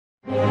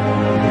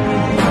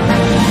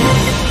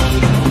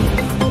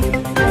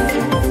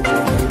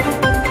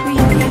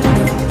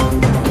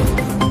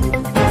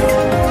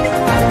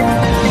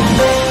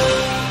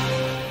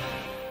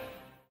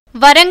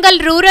Warangal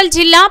rural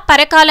జిల్లా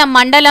పరకాల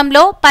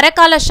మండలంలో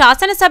పరకాల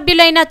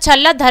శాసనసభ్యులైన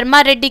చల్ల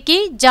ధర్మారెడ్డికి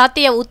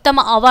జాతీయ ఉత్తమ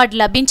అవార్డు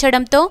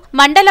లభించడంతో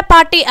మండల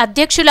పార్టీ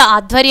అధ్యక్షుల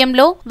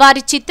ఆధ్వర్యంలో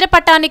వారి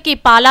చిత్రపటానికి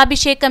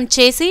పాలాభిషేకం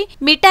చేసి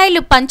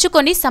మిఠాయిలు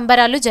పంచుకొని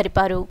సంబరాలు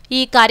జరిపారు।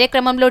 ఈ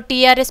కార్యక్రమంలో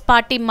టీఆర్ఎస్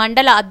పార్టీ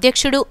మండల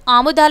అధ్యక్షుడు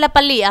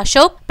ఆముదాలపల్లి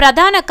అశోక్,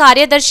 ప్రధాన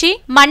కార్యదర్శి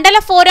మండల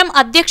ఫోరం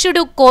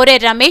అధ్యక్షుడు కోరె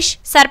రమేష్,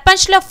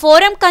 సర్పంచ్ల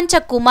ఫోరం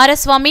కంచ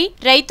కుమారస్వామి,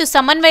 రైతు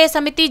సమన్వయ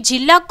సమితి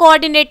జిల్లా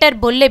కోఆర్డినేటర్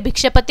బొల్లె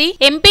భిక్షపతి,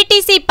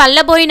 ఎంపీటీసీ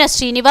పల్లబోయిన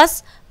శ్రీనివాస్,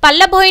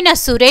 పల్లబోయిన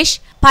సురేష్,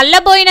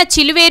 పల్లబోయిన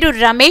చిలువేరు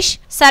రమేష్,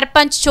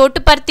 సర్పంచ్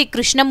చోటుపర్తి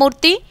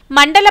కృష్ణమూర్తి,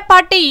 మండల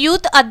పార్టీ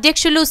యూత్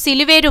అధ్యక్షులు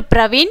సిలివేరు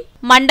ప్రవీణ్,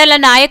 మండల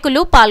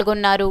నాయకులు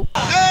పాల్గొన్నారు।